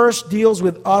 This verse deals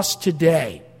with us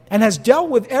today and has dealt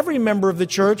with every member of the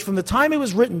church from the time it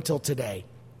was written till today.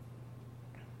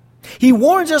 He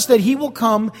warns us that He will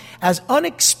come as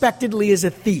unexpectedly as a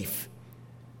thief.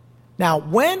 Now,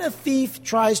 when a thief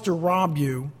tries to rob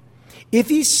you, if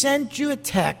he sent you a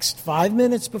text 5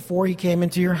 minutes before he came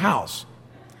into your house,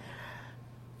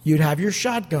 you'd have your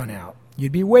shotgun out.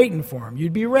 You'd be waiting for him.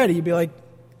 You'd be ready. You'd be like,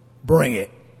 bring it.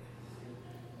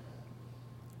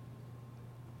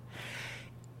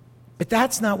 But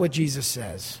that's not what Jesus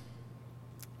says.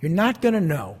 You're not going to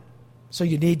know, so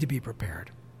you need to be prepared.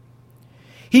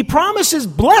 He promises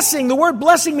blessing. The word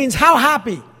blessing means how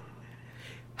happy.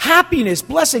 Happiness,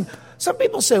 blessing. Some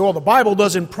people say, well, the Bible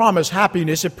doesn't promise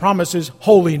happiness. It promises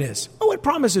holiness. Oh, it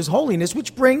promises holiness,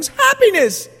 which brings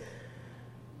happiness.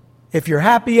 If you're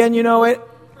happy and you know it,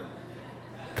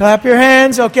 clap your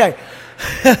hands. Okay.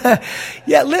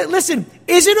 Yeah, listen,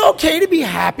 is it okay to be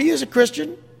happy as a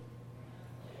Christian?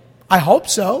 I hope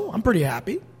so. I'm pretty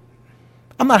happy.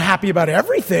 I'm not happy about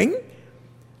everything,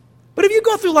 But if you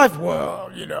go through life, well,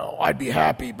 I'd be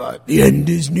happy, but the end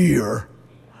is near.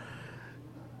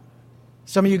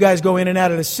 Some of you guys go in and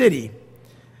out of the city.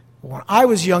 When I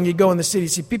was young, you'd go in the city,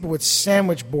 see people with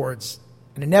sandwich boards,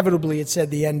 and inevitably it said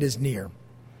the end is near.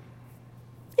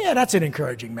 Yeah, that's an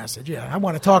encouraging message. Yeah, I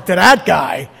want to talk to that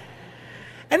guy.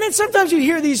 And then sometimes you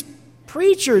hear these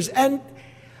preachers, and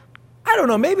I don't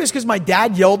know, maybe it's because my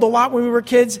dad yelled a lot when we were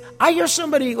kids. I hear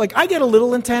somebody, I get a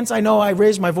little intense. I know I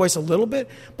raise my voice a little bit,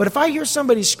 but if I hear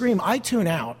somebody scream, I tune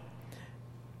out.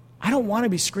 I don't want to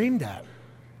be screamed at.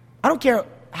 I don't care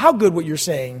how good what you're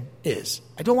saying is.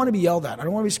 I don't want to be yelled at. I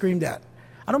don't want to be screamed at.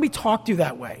 I don't want to be talked to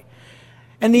that way.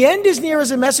 And the end is near as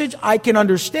a message I can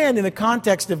understand in the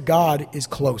context of God is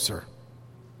closer.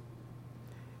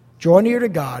 Draw near to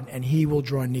God, and He will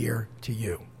draw near to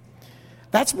you.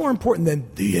 That's more important than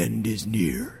the end is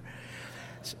near.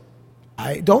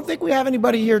 I don't think we have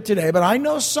anybody here today, but I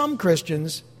know some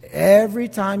Christians, every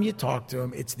time you talk to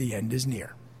them, it's the end is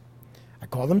near. I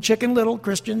call them Chicken Little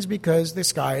Christians because the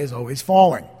sky is always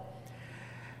falling.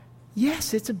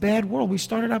 Yes, it's a bad world. We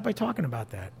started out by talking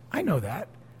about that. I know that.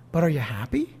 But are you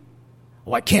happy?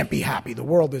 Well, I can't be happy. The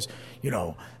world is,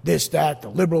 this, that, the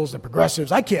liberals, the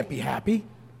progressives. I can't be happy.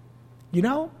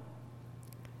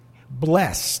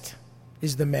 Blessed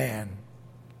is the man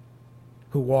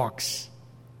who walks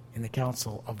in the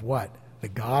counsel of what? The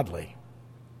godly.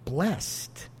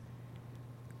 Blessed.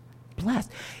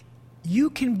 Blessed.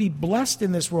 You can be blessed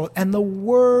in this world, and the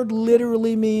word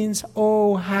literally means,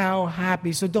 oh, how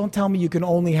happy. So don't tell me you can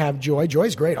only have joy. Joy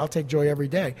is great. I'll take joy every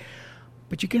day.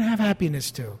 But you can have happiness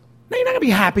too. Now, you're not going to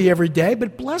be happy every day,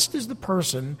 but blessed is the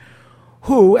person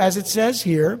who, as it says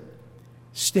here,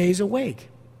 stays awake.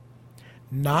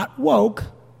 Not woke.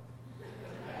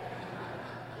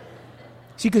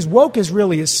 See, because woke is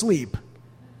really asleep.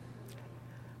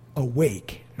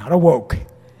 Awake, not awoke.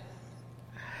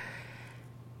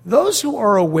 Those who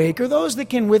are awake are those that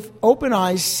can, with open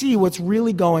eyes, see what's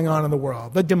really going on in the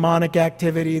world. The demonic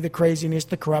activity, the craziness,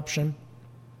 the corruption.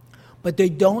 But they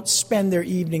don't spend their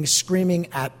evenings screaming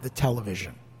at the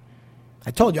television.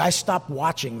 I told you, I stopped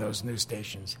watching those news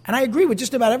stations. And I agree with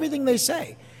just about everything they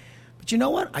say. But you know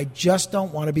what? I just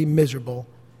don't want to be miserable.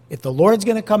 If the Lord's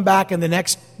going to come back in the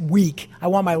next week, I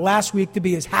want my last week to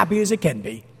be as happy as it can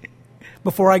be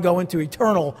before I go into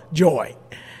eternal joy.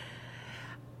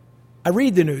 I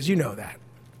read the news, you know that.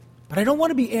 But I don't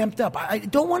want to be amped up. I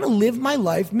don't want to live my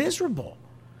life miserable.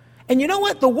 And you know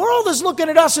what? The world is looking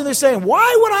at us and they're saying,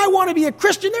 why would I want to be a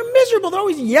Christian? They're miserable. They're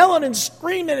always yelling and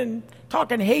screaming and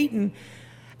talking hate. And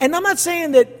I'm not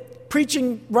saying that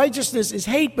preaching righteousness is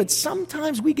hate, but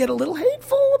sometimes we get a little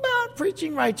hateful about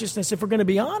preaching righteousness, if we're going to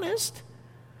be honest.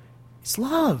 It's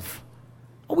love.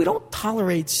 Oh, we don't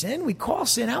tolerate sin. We call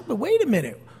sin out. But wait a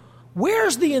minute.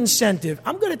 Where's the incentive?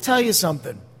 I'm going to tell you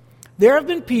something. There have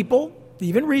been people,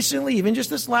 even recently, even just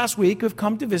this last week, who have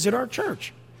come to visit our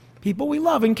church. People we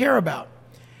love and care about.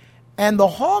 And the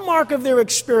hallmark of their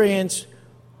experience,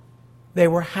 they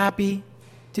were happy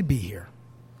to be here.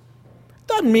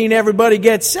 Doesn't mean everybody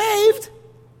gets saved.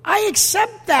 I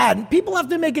accept that. People have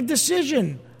to make a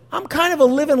decision. I'm kind of a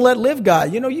live and let live guy.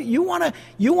 You want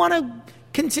to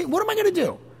continue. What am I going to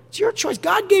do? It's your choice.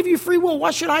 God gave you free will. Why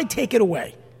should I take it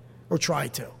away or try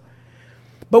to?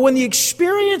 But when the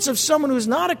experience of someone who's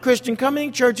not a Christian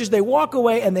coming to churches, they walk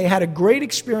away and they had a great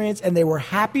experience and they were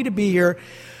happy to be here,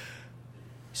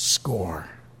 score.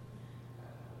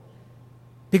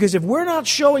 Because if we're not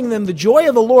showing them the joy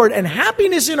of the Lord and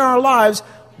happiness in our lives,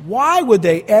 why would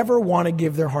they ever want to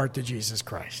give their heart to Jesus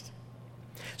Christ?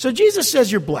 So Jesus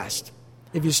says you're blessed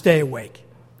if you stay awake.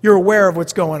 You're aware of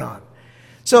what's going on.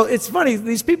 So it's funny,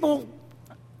 these people,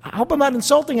 I hope I'm not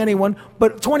insulting anyone,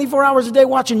 but 24 hours a day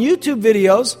watching YouTube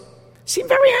videos seem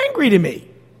very angry to me.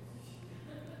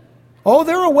 Oh,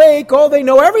 they're awake. Oh, they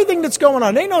know everything that's going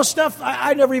on. They know stuff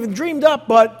I never even dreamed up,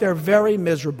 but they're very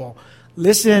miserable.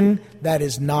 Listen, that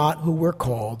is not who we're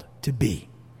called to be.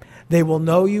 They will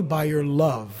know you by your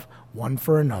love one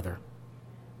for another.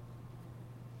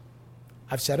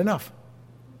 I've said enough.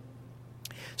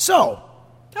 So,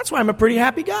 that's why I'm a pretty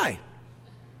happy guy.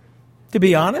 To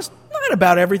be honest, not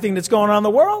about everything that's going on in the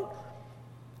world.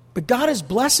 But God is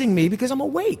blessing me because I'm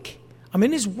awake. I'm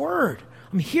in His Word.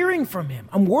 I'm hearing from Him.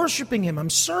 I'm worshiping Him. I'm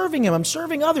serving Him. I'm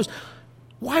serving others.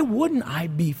 Why wouldn't I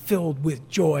be filled with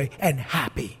joy and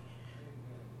happy?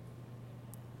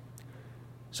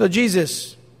 So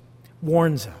Jesus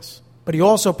warns us, but He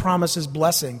also promises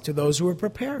blessing to those who are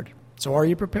prepared. So are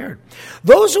you prepared?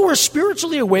 Those who are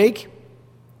spiritually awake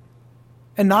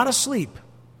and not asleep,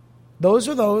 those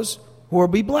are those who will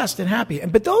be blessed and happy.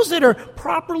 But those that are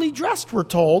properly dressed, we're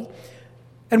told,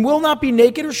 and will not be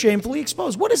naked or shamefully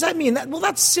exposed. What does that mean?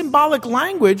 That's symbolic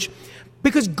language,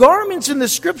 because garments in the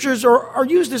Scriptures are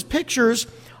used as pictures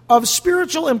of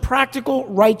spiritual and practical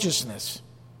righteousness.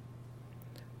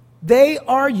 They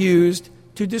are used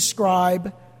to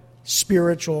describe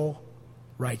spiritual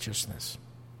righteousness.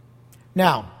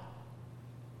 Now,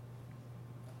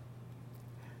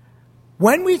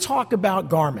 when we talk about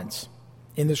garments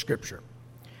in the Scripture,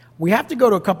 we have to go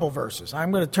to a couple verses.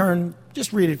 I'm going to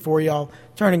just read it for you. I'll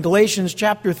turn in Galatians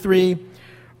chapter 3,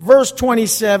 verse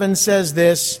 27 says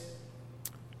this.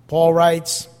 Paul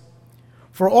writes,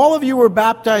 "For all of you were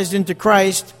baptized into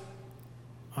Christ,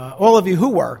 all of you who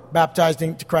were baptized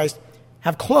into Christ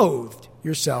have clothed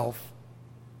yourselves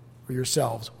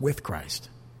with Christ."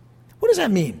 What does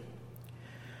that mean?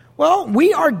 Well,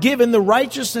 we are given the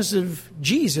righteousness of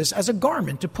Jesus as a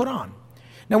garment to put on.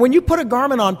 Now, when you put a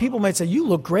garment on, people might say, "You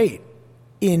look great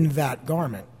in that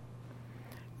garment."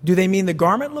 Do they mean the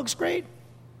garment looks great?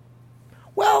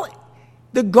 Well,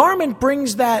 the garment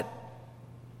brings that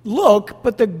look,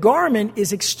 but the garment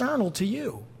is external to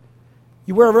you.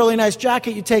 You wear a really nice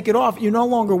jacket, you take it off, you're no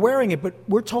longer wearing it, but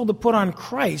we're told to put on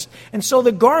Christ. And so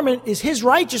the garment is His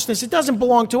righteousness. It doesn't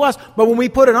belong to us, but when we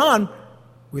put it on,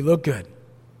 we look good.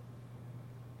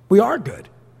 We are good.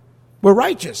 We're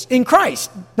righteous in Christ.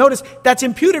 Notice, that's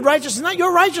imputed righteousness, not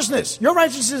your righteousness. Your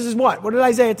righteousness is what? What did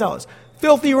Isaiah tell us?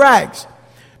 Filthy rags.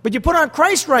 But you put on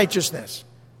Christ's righteousness,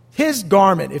 His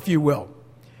garment, if you will.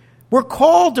 We're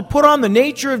called to put on the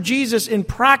nature of Jesus in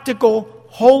practical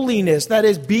holiness. That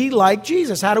is, be like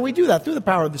Jesus. How do we do that? Through the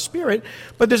power of the Spirit.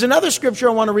 But there's another scripture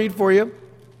I want to read for you,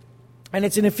 and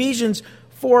it's in Ephesians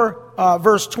 4,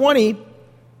 verse 20.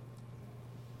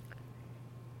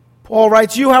 Paul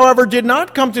writes, "You, however, did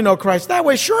not come to know Christ that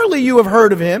way. Surely you have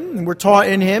heard of Him, and were taught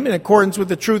in Him in accordance with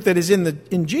the truth that is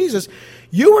in Jesus.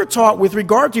 You were taught with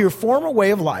regard to your former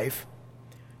way of life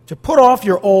to put off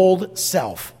your old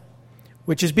self,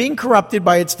 which is being corrupted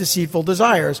by its deceitful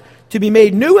desires, to be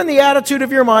made new in the attitude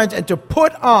of your minds, and to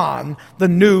put on the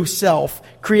new self,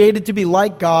 created to be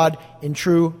like God in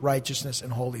true righteousness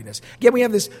and holiness." Again, we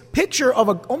have this picture of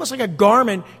almost like a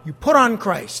garment you put on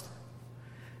Christ.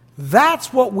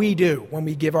 That's what we do when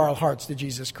we give our hearts to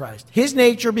Jesus Christ. His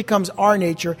nature becomes our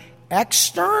nature,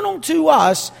 external to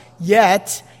us,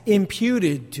 yet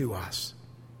imputed to us.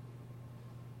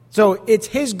 So it's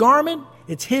His garment,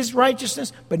 it's His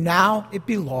righteousness, but now it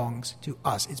belongs to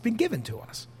us. It's been given to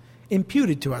us.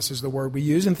 Imputed to us is the word we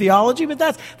use in theology, but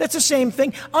that's the same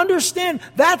thing. Understand,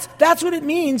 that's what it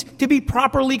means to be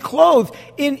properly clothed.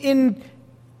 In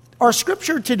our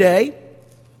scripture today,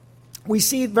 we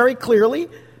see very clearly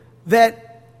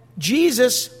that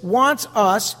Jesus wants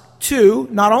us to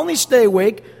not only stay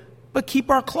awake, but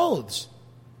keep our clothes.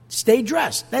 Stay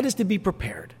dressed. That is to be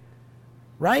prepared.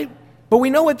 Right? But we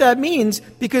know what that means,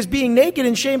 because being naked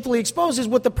and shamefully exposed is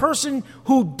what the person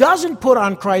who doesn't put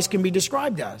on Christ can be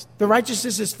described as. The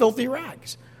righteousness is filthy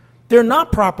rags. They're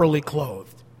not properly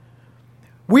clothed.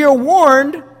 We are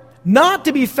warned not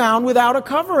to be found without a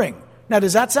covering. Now,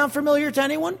 does that sound familiar to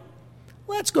anyone?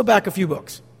 Let's go back a few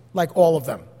books, like all of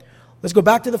them. Let's go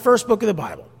back to the first book of the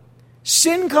Bible.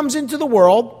 Sin comes into the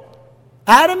world.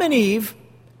 Adam and Eve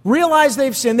realize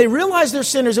they've sinned. They realize they're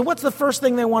sinners. And what's the first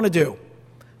thing they want to do?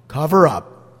 Cover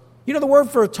up. You know, the word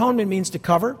for atonement means to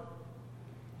cover.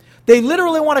 They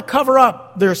literally want to cover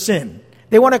up their sin.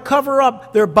 They want to cover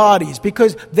up their bodies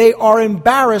because they are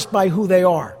embarrassed by who they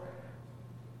are.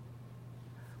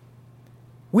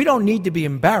 We don't need to be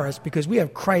embarrassed because we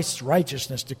have Christ's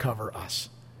righteousness to cover us.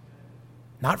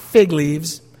 Not fig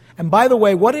leaves. And by the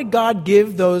way, what did God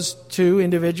give those two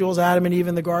individuals, Adam and Eve,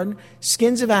 in the garden?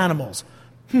 Skins of animals.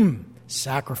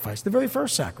 Sacrifice. The very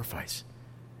first sacrifice.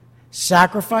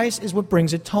 Sacrifice is what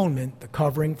brings atonement, the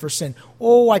covering for sin.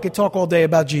 Oh, I could talk all day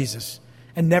about Jesus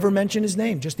and never mention His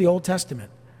name, just the Old Testament,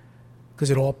 because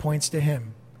it all points to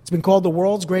Him. It's been called the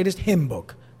world's greatest hymn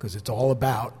book because it's all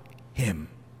about Him.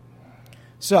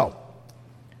 So,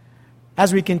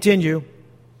 as we continue,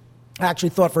 I actually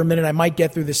thought for a minute I might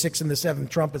get through the 6th and the 7th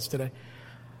trumpets today.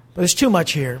 But there's too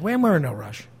much here. We're in no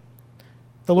rush.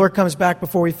 If the Lord comes back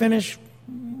before we finish,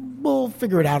 we'll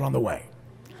figure it out on the way.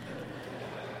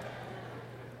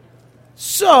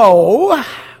 So,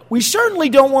 we certainly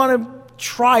don't want to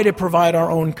try to provide our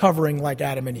own covering like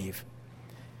Adam and Eve.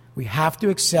 We have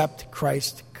to accept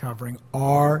Christ's covering.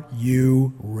 Are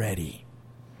you ready?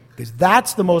 Because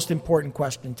that's the most important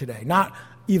question today. Not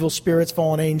evil spirits,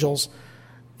 fallen angels,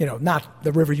 not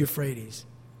the river Euphrates.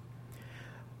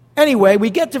 Anyway, we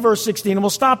get to verse 16, and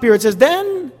we'll stop here. It says,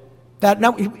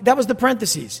 that was the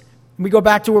parentheses. And we go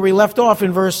back to where we left off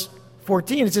in verse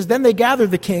 14, it says, then they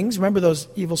gathered the kings, remember those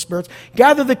evil spirits,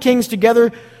 gathered the kings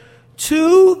together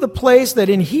to the place that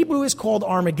in Hebrew is called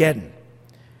Armageddon.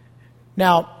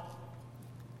 Now,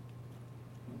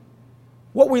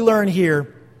 what we learn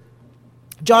here,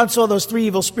 John saw those three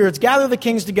evil spirits gather the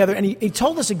kings together, and he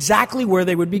told us exactly where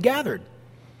they would be gathered.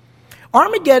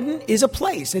 Armageddon is a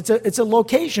place. It's a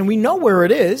location. We know where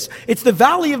it is. It's the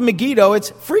Valley of Megiddo. It's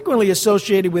frequently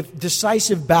associated with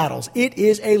decisive battles. It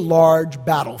is a large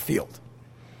battlefield.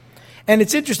 And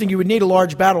it's interesting, you would need a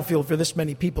large battlefield for this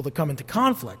many people to come into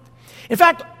conflict. In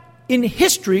fact, in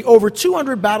history, over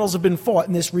 200 battles have been fought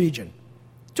in this region.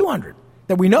 200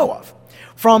 that we know of.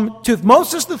 From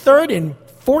Thutmosis III in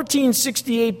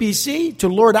 1468 BC to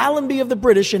Lord Allenby of the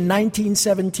British in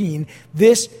 1917,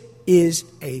 this is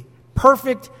a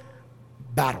perfect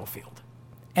battlefield.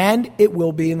 And it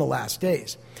will be in the last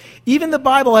days. Even the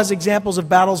Bible has examples of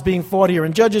battles being fought here.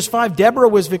 In Judges 5, Deborah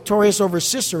was victorious over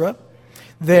Sisera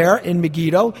there in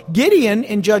Megiddo. Gideon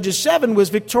in Judges 7 was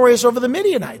victorious over the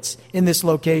Midianites in this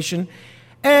location.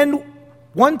 And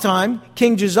one time,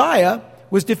 King Josiah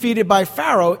was defeated by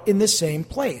Pharaoh in this same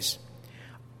place.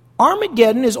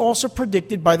 Armageddon is also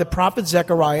predicted by the prophet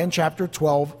Zechariah in chapter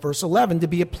 12, verse 11, to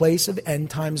be a place of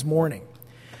end times mourning.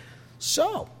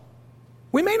 So,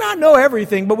 we may not know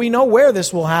everything, but we know where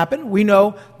this will happen. We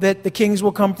know that the kings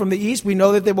will come from the east. We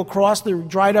know that they will cross the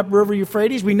dried up river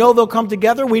Euphrates. We know they'll come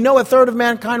together. We know a third of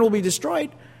mankind will be destroyed.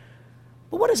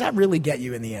 But what does that really get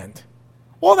you in the end?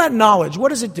 All that knowledge, what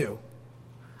does it do?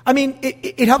 I mean,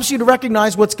 it helps you to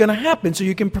recognize what's going to happen so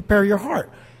you can prepare your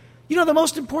heart. You know, the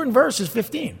most important verse is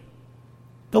 15.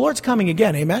 The Lord's coming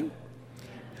again, amen?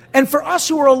 And for us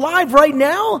who are alive right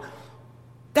now,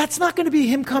 that's not going to be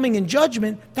him coming in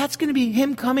judgment. That's going to be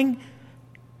him coming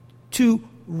to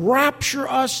rapture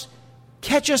us,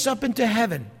 catch us up into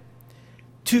heaven,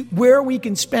 to where we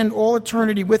can spend all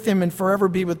eternity with him and forever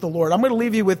be with the Lord. I'm going to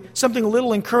leave you with something a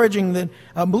little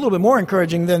bit more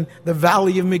encouraging than the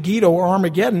Valley of Megiddo or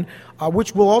Armageddon,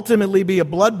 which will ultimately be a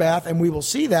bloodbath, and we will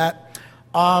see that.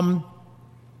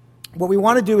 What we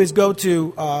want to do is go to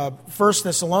 1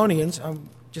 Thessalonians. I'm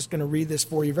just going to read this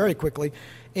for you very quickly.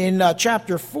 In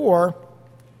chapter 4,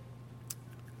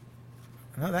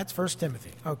 no, that's 1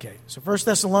 Timothy. Okay, so 1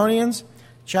 Thessalonians,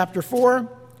 chapter 4.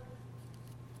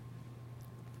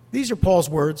 These are Paul's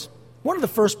words, one of the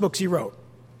first books he wrote.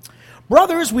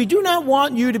 Brothers, we do not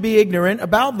want you to be ignorant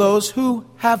about those who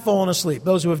have fallen asleep,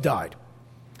 those who have died,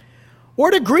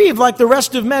 or to grieve like the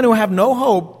rest of men who have no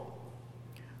hope.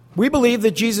 We believe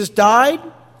that Jesus died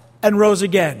and rose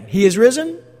again. He is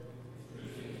risen.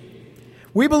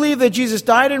 We believe that Jesus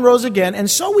died and rose again, and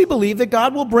so we believe that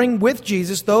God will bring with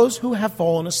Jesus those who have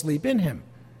fallen asleep in him.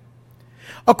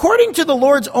 According to the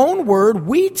Lord's own word,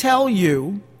 we tell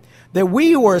you that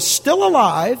we who are still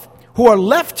alive, who are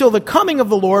left till the coming of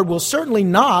the Lord, will certainly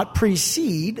not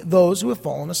precede those who have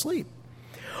fallen asleep.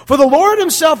 For the Lord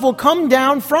himself will come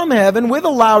down from heaven with a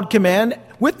loud command,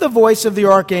 with the voice of the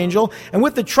archangel, and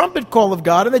with the trumpet call of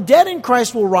God, and the dead in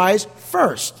Christ will rise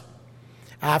first.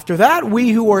 After that, we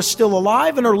who are still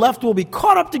alive and are left will be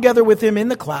caught up together with him in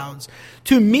the clouds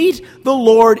to meet the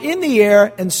Lord in the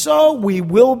air, and so we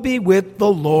will be with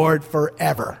the Lord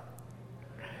forever.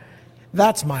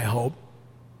 That's my hope.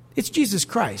 It's Jesus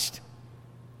Christ.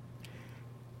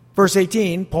 Verse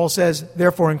 18, Paul says,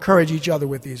 therefore encourage each other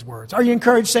with these words. Are you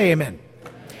encouraged? Say amen.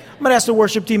 I'm going to ask the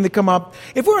worship team to come up.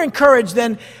 If we're encouraged,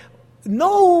 then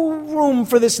no room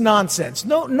for this nonsense.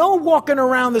 No walking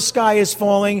around the sky is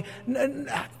falling.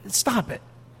 Stop it.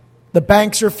 The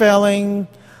banks are failing.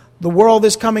 The world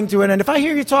is coming to an end. If I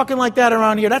hear you talking like that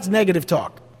around here, that's negative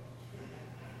talk.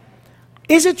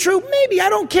 Is it true? Maybe. I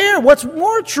don't care. What's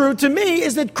more true to me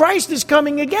is that Christ is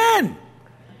coming again.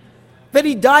 That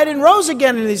he died and rose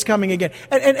again and he's coming again.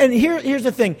 And here's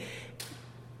the thing.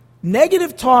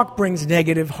 Negative talk brings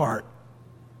negative heart.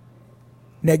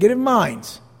 Negative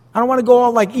minds. I don't want to go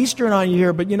all like Eastern on you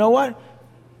here, but you know what?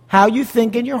 How you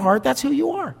think in your heart, that's who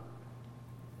you are.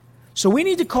 So we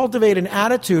need to cultivate an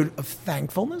attitude of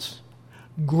thankfulness,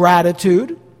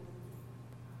 gratitude,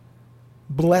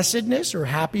 blessedness or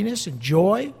happiness and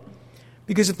joy.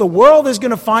 Because if the world is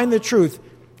going to find the truth,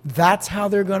 that's how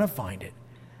they're going to find it.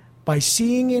 By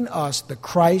seeing in us the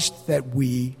Christ that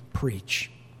we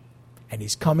preach. And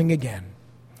he's coming again.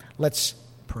 Let's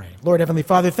pray. Lord Heavenly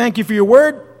Father, thank you for your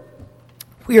word.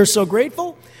 We are so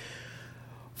grateful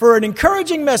for an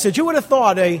encouraging message. Who would have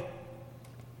thought a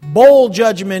bold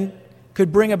judgment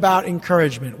could bring about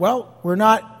encouragement? Well, we're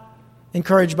not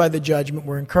encouraged by the judgment.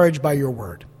 We're encouraged by your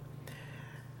word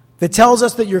that tells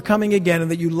us that you're coming again and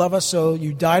that you love us so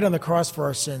you died on the cross for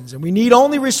our sins. And we need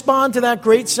only respond to that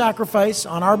great sacrifice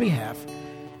on our behalf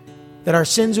that our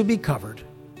sins would be covered,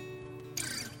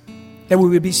 that we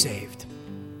would be saved.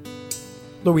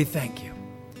 Lord, we thank you.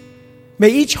 May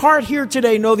each heart here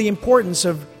today know the importance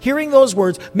of hearing those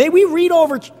words. May we read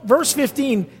over verse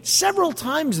 15 several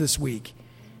times this week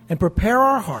and prepare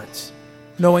our hearts,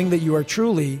 knowing that you are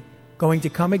truly going to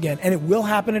come again. And it will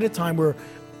happen at a time where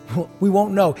we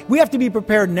won't know. We have to be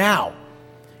prepared now.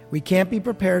 We can't be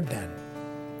prepared then.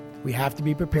 We have to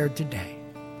be prepared today.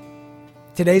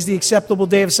 Today's the acceptable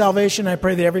day of salvation. I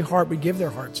pray that every heart would give their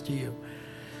hearts to you.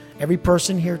 Every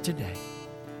person here today.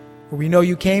 For we know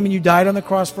you came and you died on the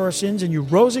cross for our sins, and you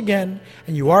rose again,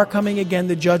 and you are coming again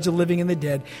to judge the living and the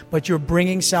dead, but you're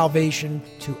bringing salvation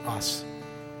to us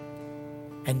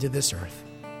and to this earth.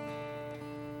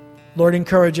 Lord,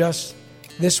 encourage us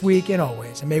this week and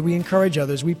always, and may we encourage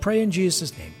others. We pray in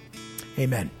Jesus' name.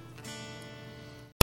 Amen.